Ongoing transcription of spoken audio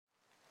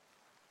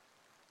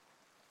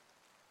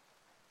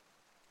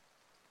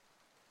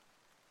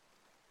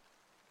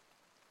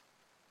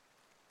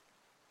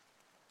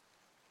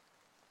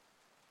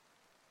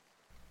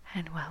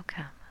and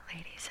welcome,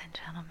 ladies and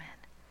gentlemen,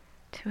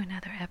 to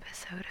another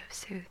episode of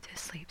Soothe to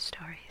Sleep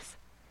Stories.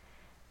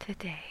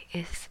 Today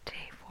is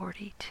day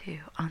 42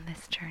 on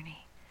this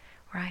journey,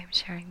 where I am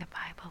sharing the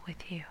Bible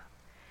with you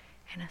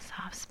in a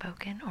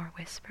soft-spoken or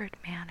whispered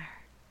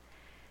manner.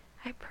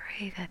 I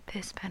pray that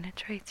this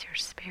penetrates your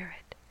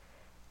spirit,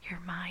 your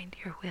mind,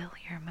 your will,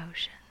 your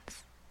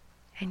emotions,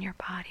 and your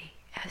body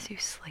as you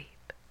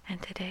sleep.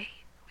 And today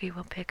we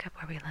will pick up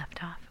where we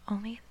left off,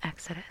 only in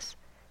Exodus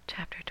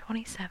chapter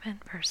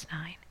 27, verse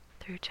 9,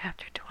 through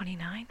chapter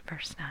 29,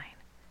 verse 9.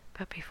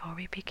 But before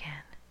we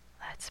begin,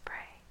 let's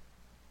pray.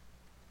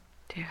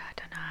 Dear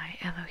Adonai,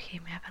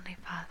 Elohim, Heavenly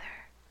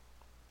Father,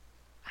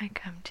 I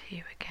come to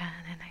you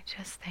again, and I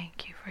just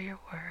thank you for your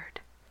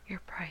word,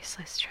 your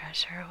priceless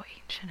treasure, O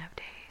Ancient of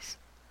Days.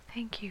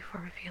 Thank you for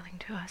revealing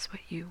to us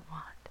what you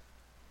want,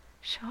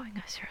 showing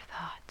us your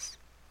thoughts,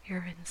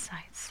 your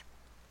insights.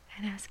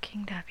 And as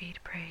King David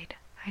prayed,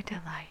 I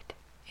delight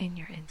in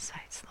your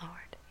insights,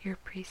 Lord, your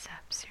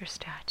precepts, your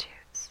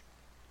statutes.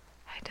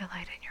 I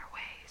delight in your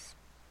ways.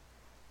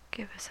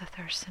 Give us a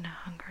thirst and a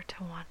hunger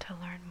to want to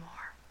learn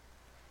more,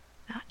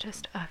 not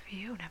just of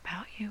you and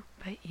about you,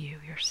 but you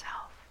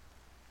yourself,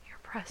 your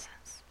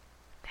presence.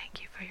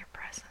 Thank you for your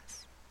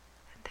presence.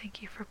 And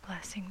thank you for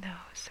blessing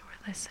those who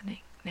are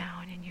listening now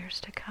and in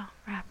years to come,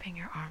 wrapping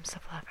your arms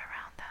of love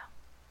around them.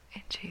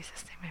 In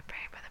Jesus' name I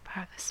pray, by the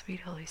power of the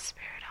sweet Holy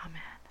Spirit.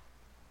 Amen.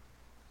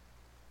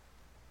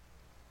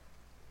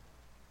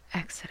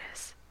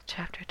 Exodus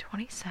chapter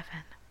 27,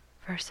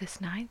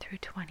 verses 9 through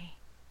 20.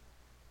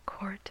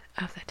 Court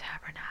of the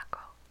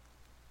Tabernacle.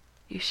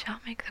 You shall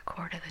make the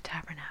court of the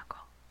tabernacle.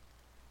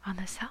 On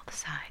the south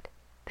side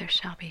there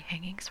shall be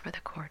hangings for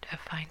the court of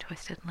fine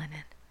twisted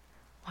linen,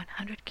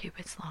 100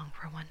 cubits long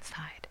for one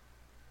side,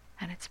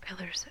 and its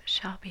pillars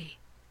shall be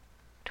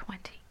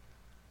 20,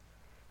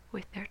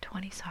 with their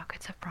 20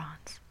 sockets of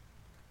bronze.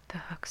 The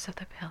hooks of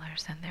the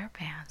pillars and their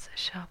bands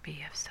shall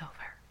be of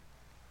silver.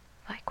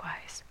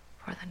 Likewise,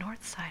 for the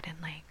north side in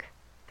length,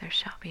 there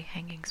shall be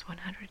hangings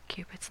 100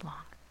 cubits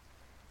long,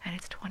 and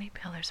its 20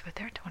 pillars with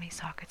their 20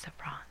 sockets of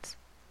bronze.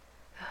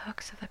 The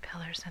hooks of the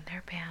pillars and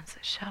their bands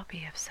shall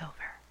be of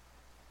silver.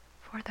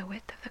 For the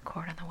width of the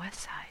court on the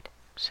west side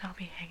shall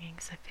be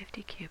hangings of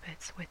 50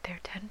 cubits with their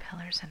 10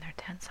 pillars and their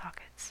 10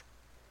 sockets.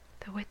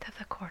 The width of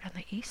the court on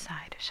the east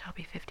side shall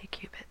be 50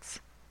 cubits.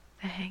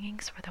 The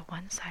hangings for the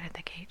one side of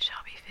the gate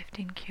shall be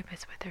 15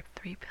 cubits with their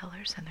 3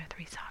 pillars and their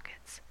 3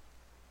 sockets.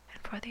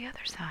 And for the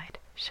other side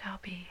shall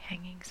be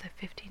hangings of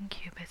 15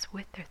 cubits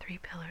with their 3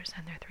 pillars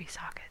and their 3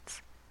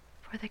 sockets.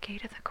 For the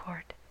gate of the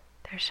court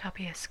there shall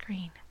be a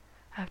screen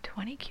of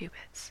 20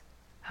 cubits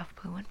of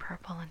blue and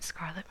purple and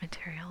scarlet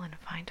material and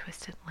fine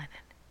twisted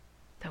linen,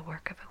 the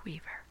work of a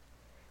weaver,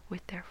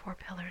 with their 4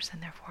 pillars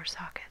and their 4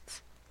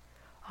 sockets.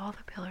 All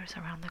the pillars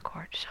around the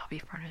court shall be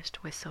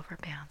furnished with silver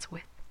bands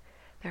with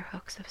their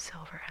hooks of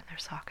silver and their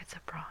sockets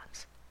of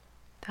bronze.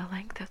 The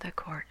length of the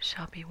court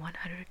shall be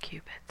 100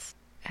 cubits,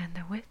 and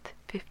the width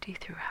 50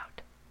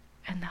 throughout,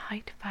 and the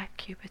height 5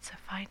 cubits of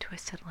fine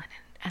twisted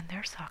linen and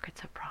their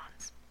sockets of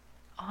bronze.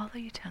 All the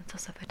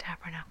utensils of the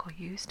tabernacle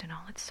used in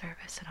all its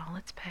service and all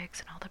its pegs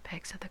and all the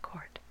pegs of the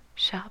court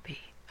shall be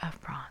of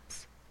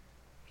bronze.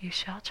 You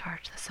shall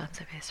charge the sons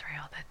of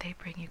Israel that they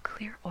bring you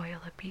clear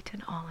oil of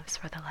beaten olives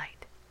for the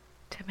light,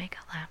 to make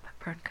a lamp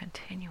burn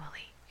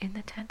continually in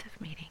the tent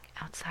of meeting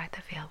outside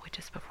the veil which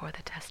is before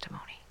the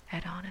testimony.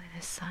 Aaron and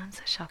his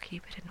sons shall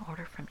keep it in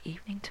order from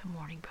evening to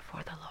morning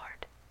before the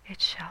Lord. It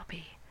shall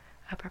be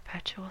a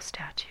perpetual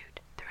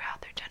statute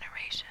throughout their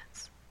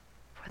generations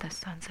for the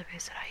sons of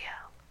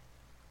Israel.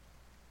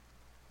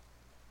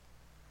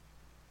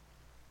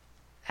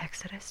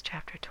 Exodus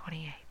chapter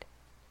 28.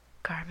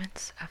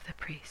 Garments of the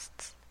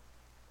priests.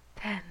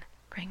 Then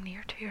bring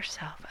near to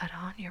yourself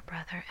Aaron your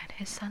brother and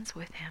his sons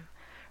with him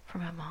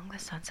from among the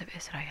sons of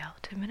Israel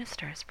to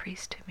minister as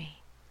priests to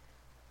me.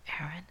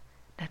 Aaron,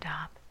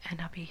 Nadab,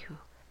 and Abihu,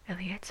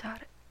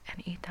 Eleazar,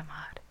 and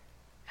Ithamar,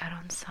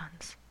 Aaron's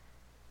sons.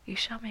 You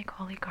shall make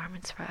holy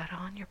garments for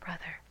Aaron your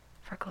brother,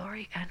 for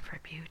glory and for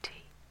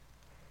beauty.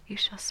 You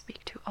shall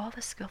speak to all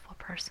the skillful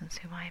persons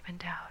whom I have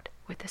endowed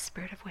with the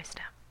spirit of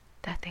wisdom,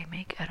 that they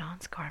make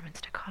Aaron's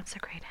garments to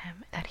consecrate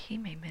him, that he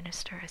may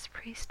minister as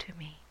priest to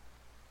me.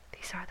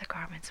 These are the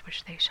garments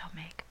which they shall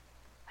make: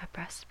 a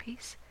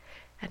breastpiece,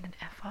 and an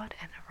ephod,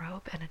 and a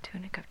robe, and a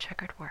tunic of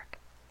checkered work,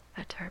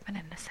 a turban,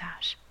 and a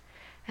sash.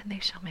 And they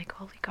shall make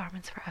holy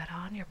garments for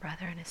Aaron your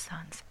brother and his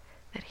sons,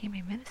 that he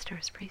may minister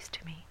as priest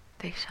to me.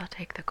 They shall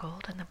take the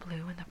gold, and the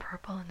blue, and the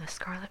purple, and the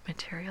scarlet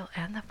material,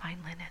 and the fine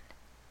linen.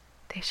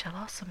 They shall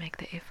also make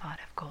the ephod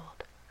of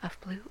gold, of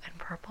blue, and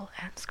purple,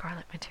 and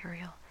scarlet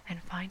material,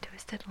 and fine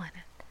twisted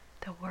linen,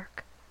 the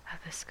work of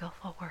the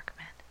skillful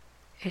workman.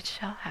 It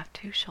shall have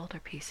 2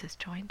 shoulder pieces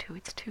joined to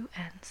its 2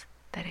 ends,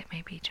 that it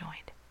may be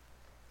joined.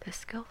 The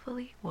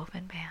skillfully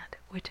woven band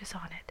which is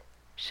on it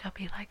shall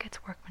be like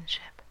its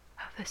workmanship,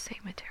 of the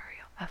same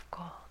material, of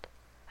gold,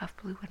 of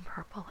blue and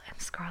purple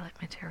and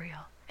scarlet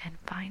material, and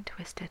fine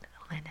twisted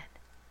linen.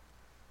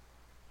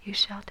 You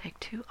shall take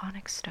 2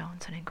 onyx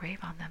stones and engrave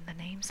on them the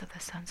names of the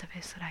sons of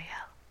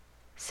Israel,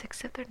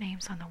 6 of their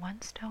names on the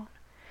one stone,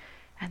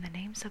 and the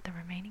names of the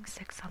remaining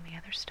 6 on the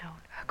other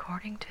stone,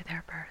 according to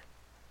their birth.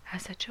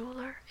 As a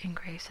jeweler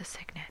engraves a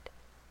signet,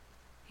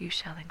 you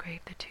shall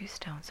engrave the 2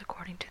 stones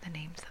according to the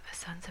names of the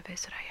sons of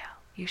Israel.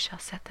 You shall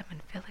set them in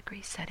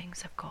filigree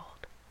settings of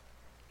gold.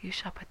 You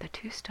shall put the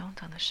 2 stones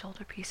on the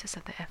shoulder pieces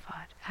of the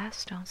ephod, as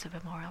stones of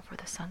memorial for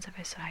the sons of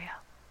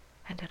Israel.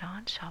 And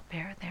Aaron shall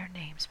bear their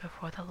names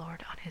before the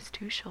Lord on his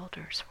 2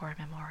 shoulders for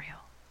a memorial.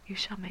 You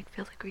shall make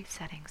filigree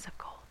settings of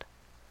gold,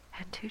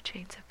 and 2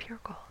 chains of pure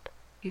gold.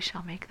 You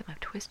shall make them of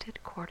twisted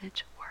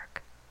cordage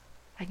work,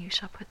 and you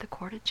shall put the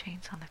corded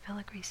chains on the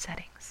filigree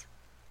settings.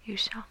 You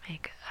shall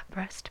make a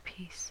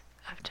breastpiece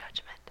of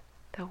judgment,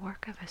 the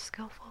work of a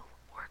skillful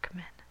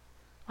workman.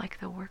 Like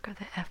the work of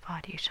the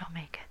ephod you shall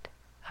make it,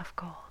 of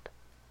gold,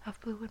 of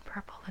blue and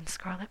purple and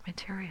scarlet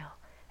material,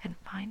 and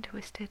fine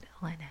twisted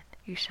linen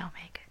you shall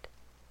make it.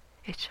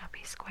 It shall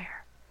be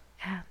square,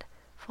 and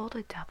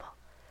folded double,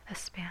 a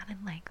span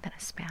in length and a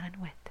span in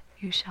width.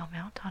 You shall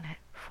mount on it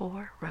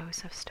 4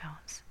 rows of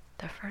stones.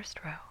 The first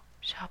row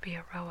shall be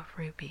a row of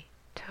ruby,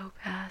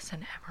 topaz,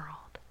 and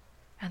emerald,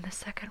 and the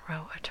second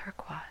row a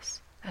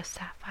turquoise, a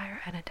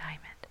sapphire, and a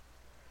diamond,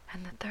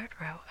 and the third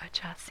row a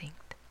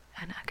jacinth,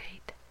 an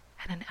agate,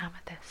 and an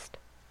amethyst,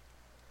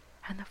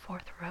 and the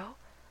 4th row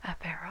a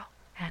beryl,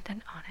 and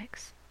an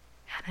onyx,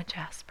 and a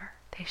jasper.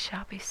 They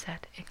shall be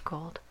set in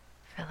gold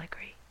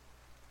filigree.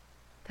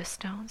 The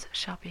stones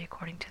shall be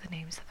according to the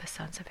names of the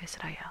sons of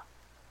Israel,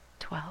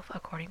 12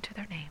 according to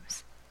their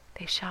names.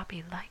 They shall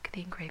be like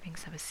the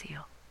engravings of a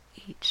seal,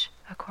 each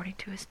according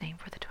to his name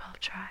for the 12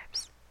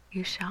 tribes.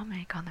 You shall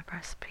make on the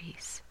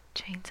breastpiece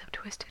chains of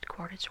twisted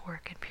cordage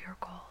work in pure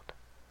gold.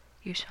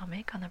 You shall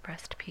make on the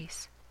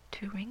breastpiece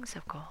 2 rings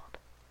of gold,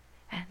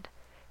 and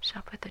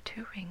shall put the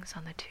 2 rings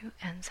on the 2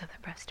 ends of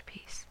the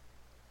breastpiece.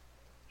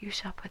 You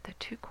shall put the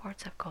 2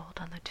 cords of gold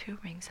on the 2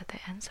 rings at the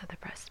ends of the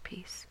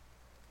breastpiece.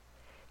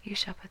 You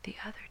shall put the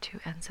other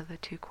 2 ends of the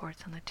 2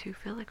 cords on the 2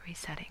 filigree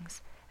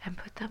settings, and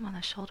put them on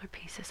the shoulder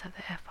pieces of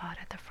the ephod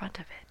at the front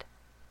of it.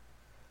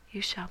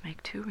 You shall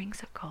make 2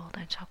 rings of gold,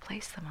 and shall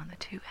place them on the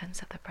 2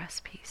 ends of the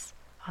breastpiece,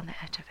 on the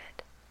edge of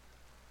it,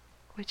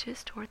 which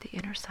is toward the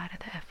inner side of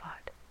the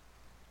ephod.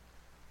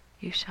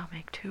 You shall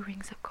make 2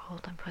 rings of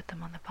gold, and put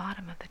them on the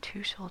bottom of the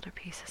 2 shoulder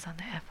pieces on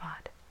the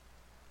ephod,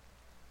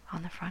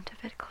 on the front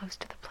of it, close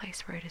to the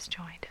place where it is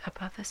joined,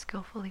 above the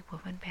skillfully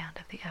woven band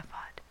of the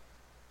ephod.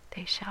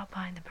 They shall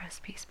bind the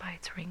breastpiece by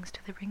its rings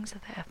to the rings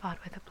of the ephod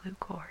with a blue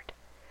cord,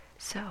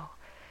 so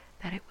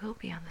that it will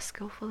be on the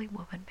skillfully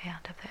woven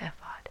band of the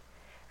ephod,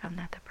 and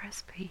that the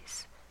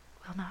breastpiece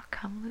will not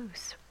come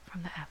loose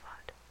from the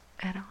ephod.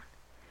 Aaron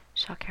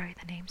shall carry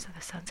the names of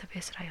the sons of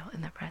Israel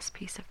in the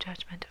breastpiece of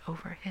judgment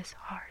over his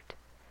heart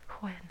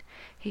when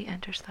he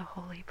enters the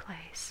holy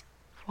place,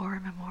 for a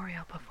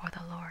memorial before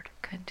the Lord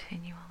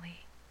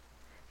continually.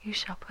 You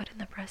shall put in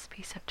the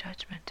breastpiece of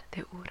judgment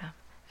the Urim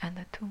and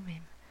the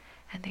Thummim,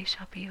 and they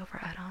shall be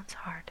over Aaron's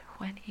heart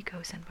when he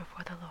goes in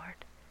before the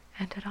Lord.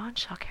 And Aaron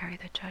shall carry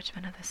the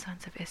judgment of the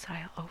sons of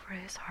Israel over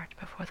his heart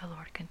before the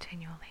Lord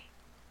continually.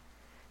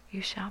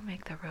 You shall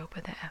make the robe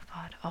of the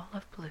ephod all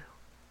of blue.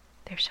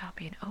 There shall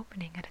be an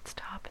opening at its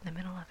top in the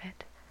middle of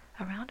it.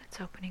 Around its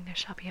opening there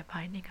shall be a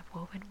binding of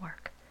woven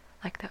work,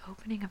 like the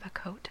opening of a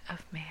coat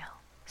of mail,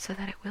 so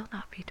that it will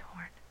not be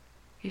torn.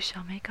 You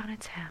shall make on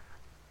its hem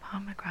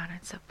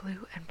pomegranates of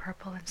blue and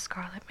purple and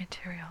scarlet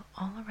material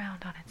all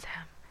around on its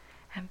hem,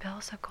 and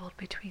bells of gold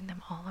between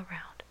them all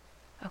around,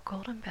 a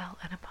golden bell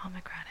and a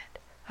pomegranate,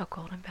 a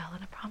golden bell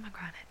and a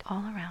pomegranate,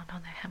 all around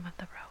on the hem of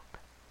the robe.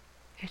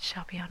 It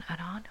shall be on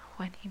Aaron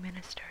when he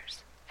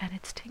ministers, and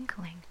its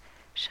tinkling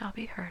shall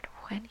be heard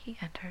when he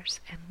enters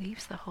and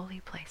leaves the holy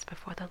place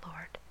before the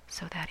Lord,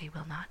 so that he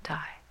will not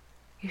die.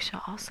 You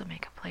shall also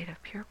make a plate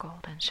of pure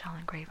gold, and shall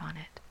engrave on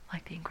it,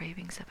 like the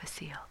engravings of a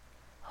seal,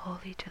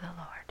 holy to the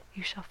Lord.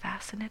 You shall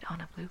fasten it on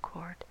a blue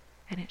cord,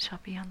 and it shall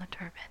be on the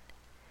turban.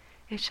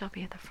 It shall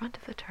be at the front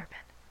of the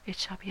turban. It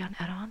shall be on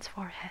Aaron's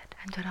forehead,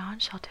 and Aaron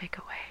shall take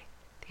away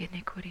the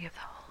iniquity of the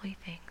holy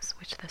things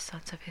which the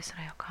sons of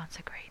Israel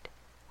consecrate,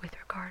 with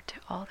regard to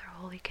all their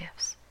holy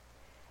gifts,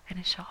 and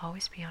it shall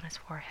always be on his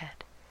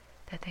forehead,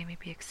 that they may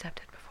be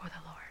accepted before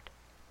the Lord.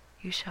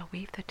 You shall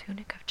weave the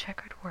tunic of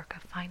checkered work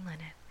of fine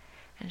linen,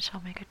 and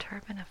shall make a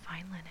turban of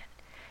fine linen,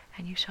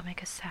 and you shall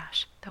make a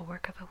sash, the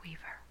work of a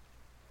weaver.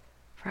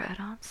 For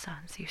Aaron's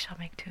sons you shall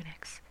make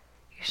tunics.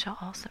 You shall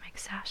also make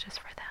sashes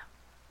for them,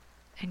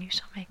 and you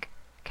shall make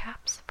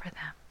caps for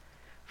them,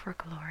 for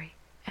glory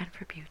and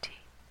for beauty.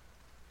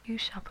 You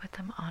shall put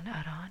them on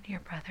Aaron your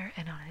brother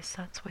and on his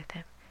sons with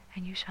him,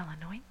 and you shall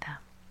anoint them,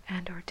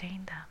 and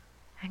ordain them,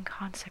 and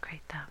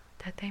consecrate them,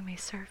 that they may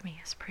serve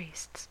me as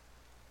priests.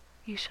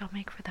 You shall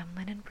make for them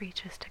linen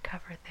breeches to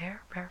cover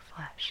their bare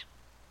flesh.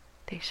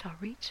 They shall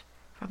reach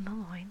from the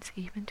loins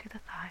even to the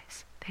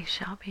thighs. They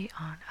shall be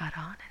on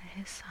Aaron and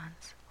his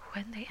sons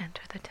when they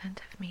enter the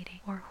tent of meeting,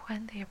 or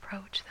when they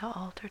approach the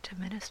altar to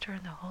minister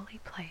in the holy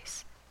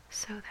place,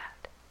 so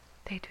that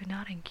they do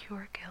not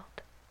incur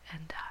guilt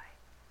and die.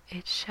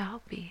 It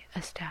shall be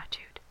a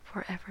statute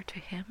forever to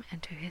him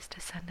and to his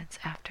descendants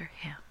after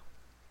him.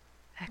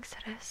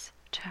 Exodus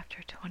chapter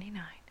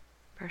 29,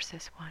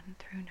 verses 1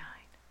 through 9.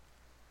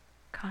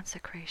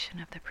 Consecration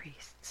of the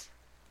priests.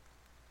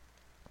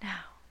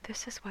 Now,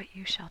 this is what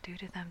you shall do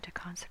to them to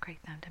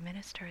consecrate them to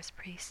minister as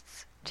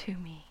priests to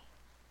me.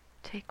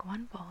 Take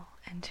 1 bull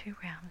and 2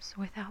 rams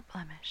without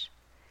blemish,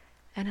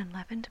 and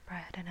unleavened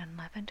bread and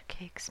unleavened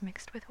cakes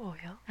mixed with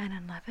oil, and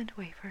unleavened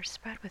wafers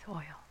spread with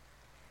oil.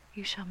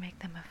 You shall make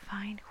them of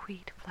fine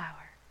wheat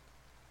flour.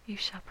 You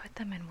shall put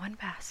them in 1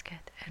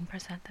 basket, and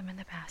present them in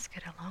the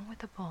basket along with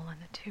the bull and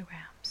the 2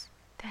 rams.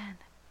 Then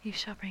you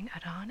shall bring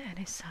Aaron and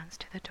his sons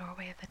to the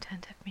doorway of the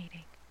tent of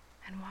meeting,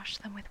 and wash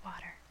them with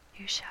water.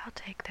 You shall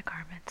take the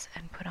garments,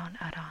 and put on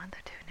Aaron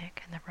the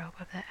tunic and the robe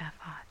of the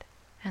ephod,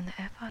 and the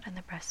ephod and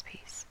the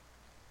breastpiece,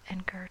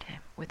 and gird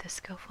him with the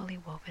skillfully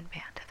woven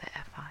band of the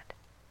ephod.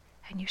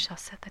 And you shall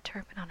set the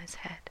turban on his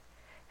head,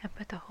 and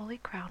put the holy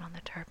crown on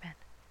the turban.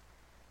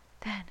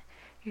 Then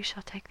you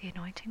shall take the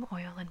anointing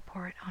oil and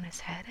pour it on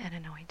his head and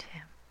anoint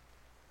him.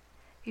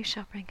 You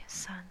shall bring his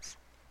sons,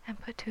 and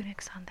put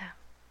tunics on them.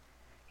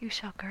 You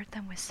shall gird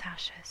them with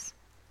sashes,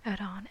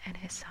 Aaron and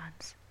his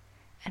sons,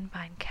 and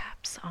bind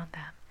caps on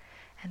them,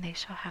 and they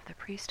shall have the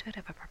priesthood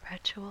of a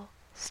perpetual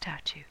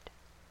statute.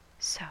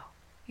 So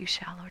you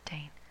shall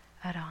ordain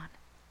Aaron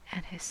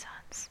and his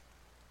sons.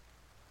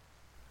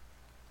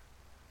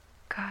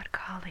 God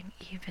calling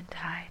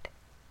eventide,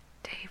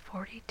 day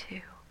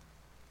 42,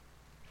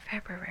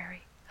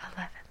 February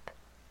 11th.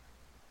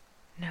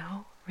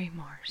 No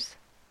remorse.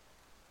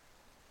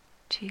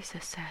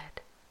 Jesus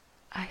said,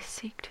 I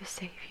seek to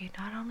save you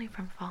not only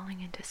from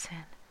falling into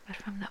sin, but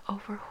from the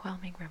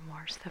overwhelming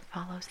remorse that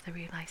follows the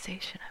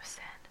realization of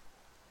sin.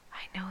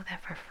 I know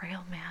that for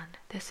frail man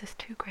this is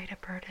too great a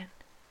burden.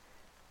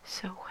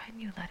 So when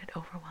you let it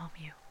overwhelm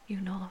you,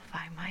 you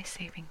nullify my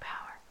saving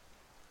power.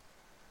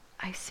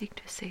 I seek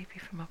to save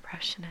you from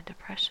oppression and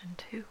depression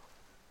too.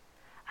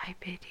 I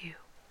bid you,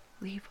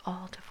 leave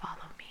all to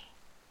follow me.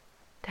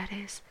 That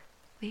is,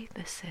 leave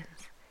the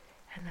sins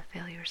and the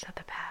failures of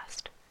the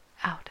past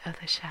out of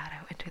the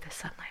shadow into the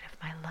sunlight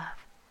of my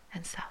love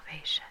and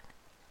salvation.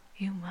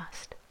 You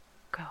must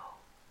go.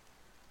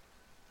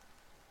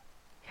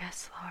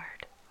 Yes,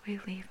 Lord, we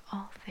leave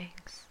all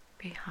things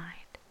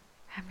behind,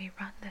 and we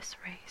run this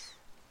race,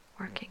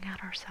 working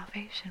out our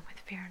salvation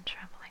with fear and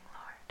trembling,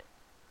 Lord.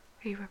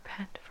 We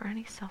repent for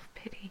any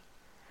self-pity,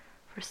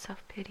 for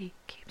self-pity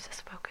keeps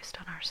us focused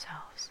on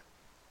ourselves,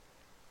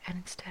 and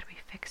instead we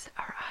fix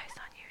our eyes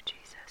on you,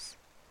 Jesus,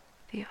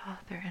 the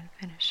author and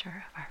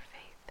finisher of our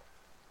faith.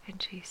 In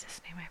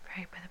Jesus' name I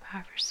pray, by the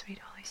power of your sweet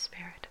Holy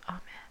Spirit.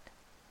 Amen.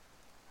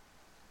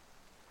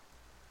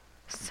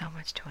 So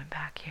much to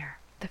unpack here.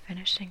 The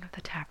finishing of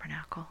the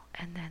tabernacle,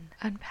 and then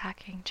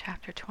unpacking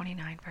chapter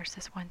 29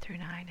 verses 1 through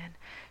 9, and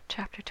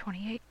chapter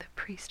 28, the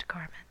priest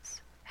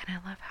garments. And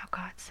I love how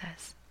God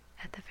says,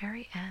 at the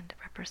very end,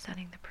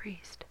 representing the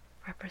priest,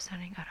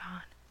 representing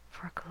Aaron,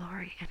 for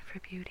glory and for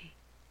beauty.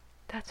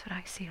 That's what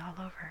I see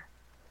all over.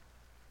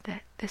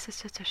 That this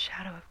is just a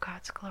shadow of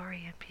God's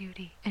glory and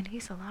beauty, and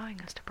he's allowing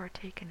us to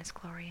partake in his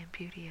glory and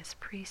beauty as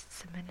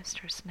priests and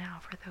ministers now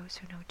for those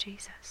who know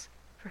Jesus.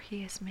 For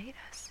he has made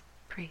us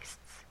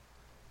priests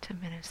to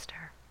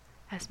minister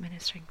as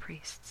ministering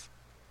priests.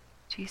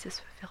 Jesus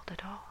fulfilled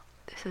it all.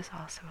 This is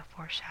also a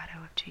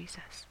foreshadow of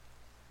Jesus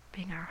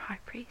being our high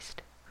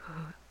priest, who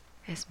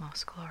is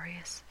most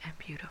glorious and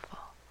beautiful.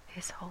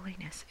 His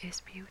holiness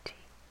is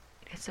beauty.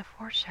 It's a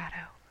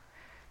foreshadow.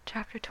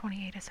 Chapter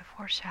 28 is a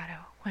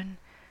foreshadow when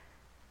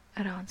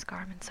Aaron's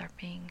garments are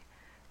being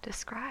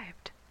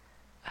described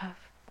of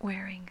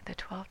wearing the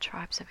 12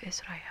 tribes of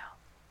Israel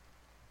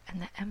and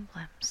the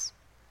emblems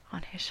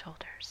on his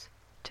shoulders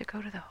to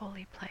go to the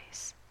holy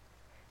place,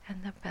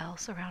 and the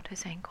bells around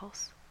his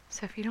ankles.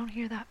 So if you don't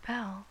hear that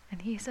bell, and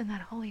he's in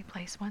that holy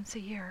place once a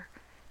year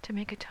to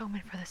make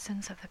atonement for the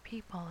sins of the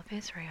people of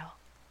Israel,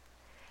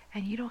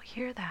 and you don't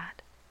hear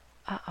that,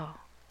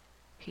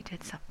 he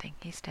did something,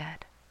 he's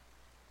dead.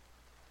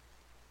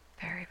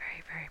 Very,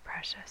 very, very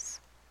precious,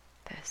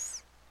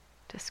 this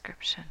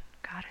description.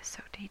 God is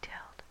so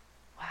detailed.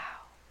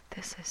 Wow,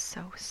 this is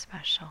so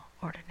special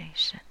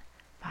ordination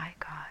by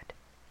God,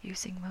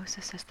 using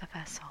Moses as the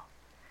vessel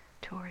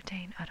to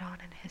ordain Aaron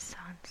and his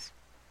sons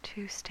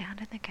to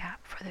stand in the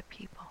gap for the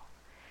people.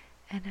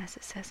 And as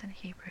it says in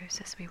Hebrews,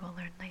 as we will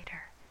learn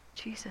later,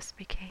 Jesus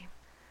became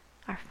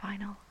our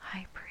final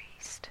high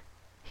priest.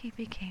 He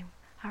became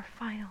our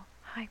final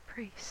high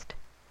priest.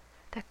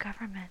 The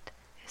government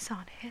is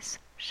on his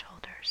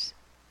shoulders,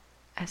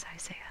 as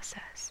Isaiah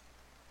says.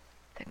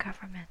 The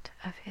government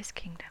of his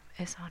kingdom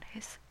is on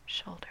his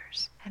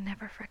shoulders. And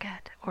never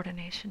forget,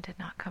 ordination did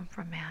not come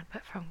from man,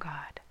 but from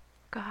God.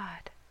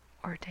 God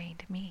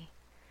ordained me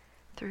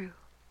through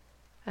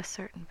a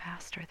certain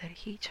pastor that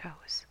he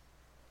chose.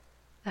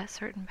 That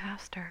certain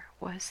pastor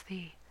was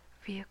the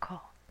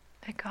vehicle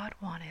that God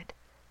wanted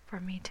for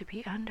me to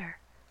be under.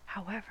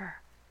 However,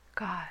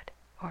 God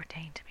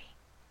ordained me.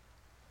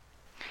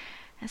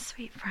 And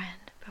sweet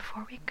friend,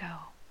 before we go,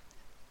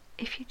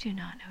 if you do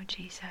not know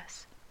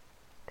Jesus,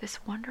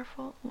 this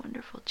wonderful,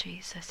 wonderful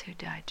Jesus who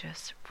died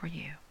just for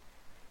you,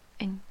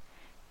 and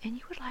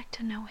you would like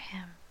to know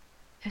him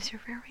as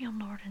your very own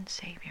Lord and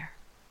Savior,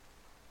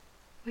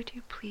 would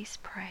you please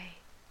pray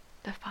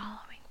the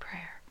following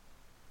prayer?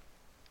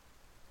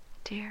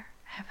 Dear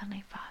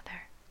Heavenly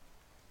Father,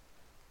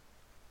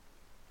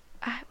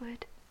 I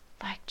would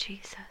like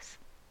Jesus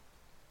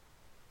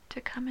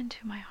to come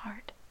into my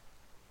heart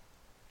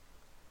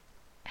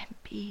and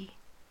be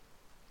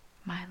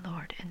my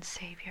Lord and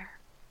Savior.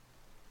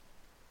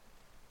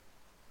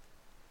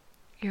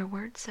 Your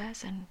word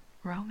says in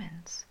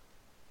Romans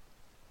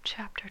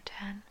chapter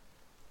 10,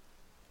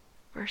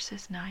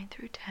 verses 9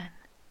 through 10,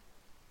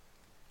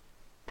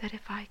 that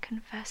if I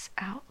confess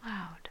out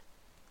loud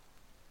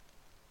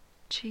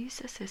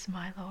Jesus is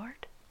my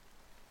Lord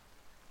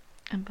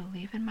and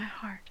believe in my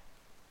heart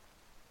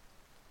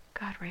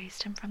God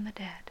raised him from the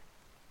dead,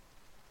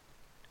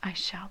 I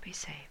shall be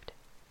saved.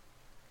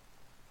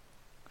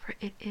 For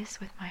it is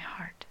with my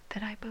heart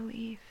that I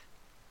believe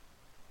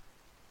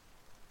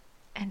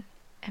and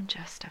am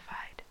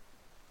justified,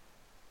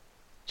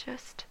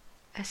 just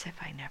as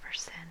if I never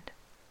sinned.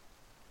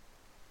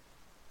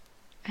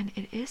 And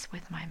it is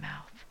with my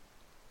mouth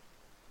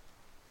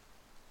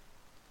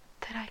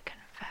that I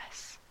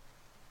confess,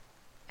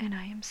 and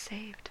I am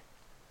saved.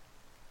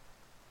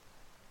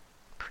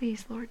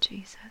 Please, Lord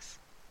Jesus,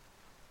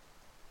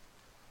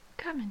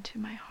 come into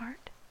my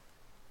heart.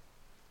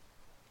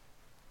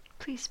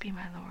 Please be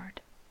my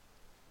Lord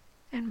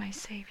and my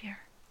Savior.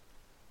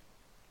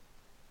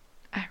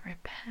 I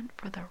repent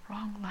for the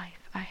wrong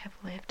life I have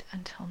lived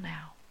until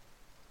now.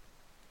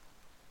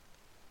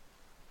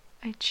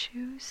 I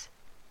choose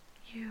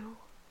you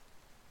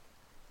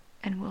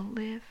and will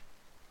live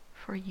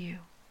for you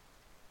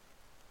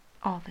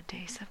all the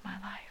days of my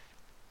life.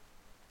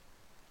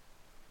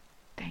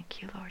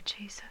 Thank you, Lord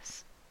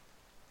Jesus.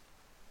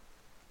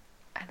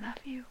 I love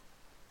you.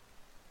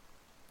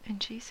 In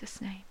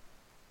Jesus' name,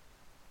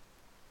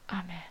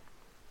 amen.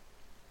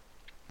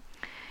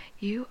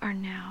 You are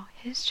now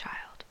his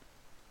child.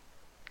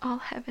 All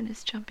heaven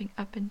is jumping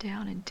up and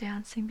down and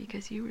dancing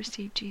because you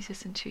received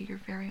Jesus into your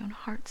very own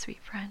heart,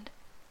 sweet friend.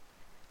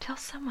 Tell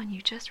someone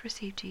you just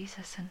received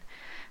Jesus and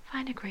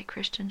find a great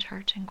Christian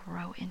church and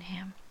grow in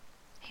him.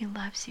 He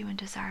loves you and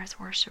desires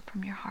worship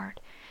from your heart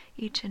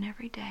each and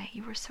every day.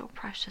 You are so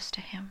precious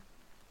to him.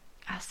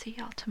 I'll see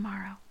y'all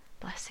tomorrow.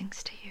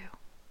 Blessings to you.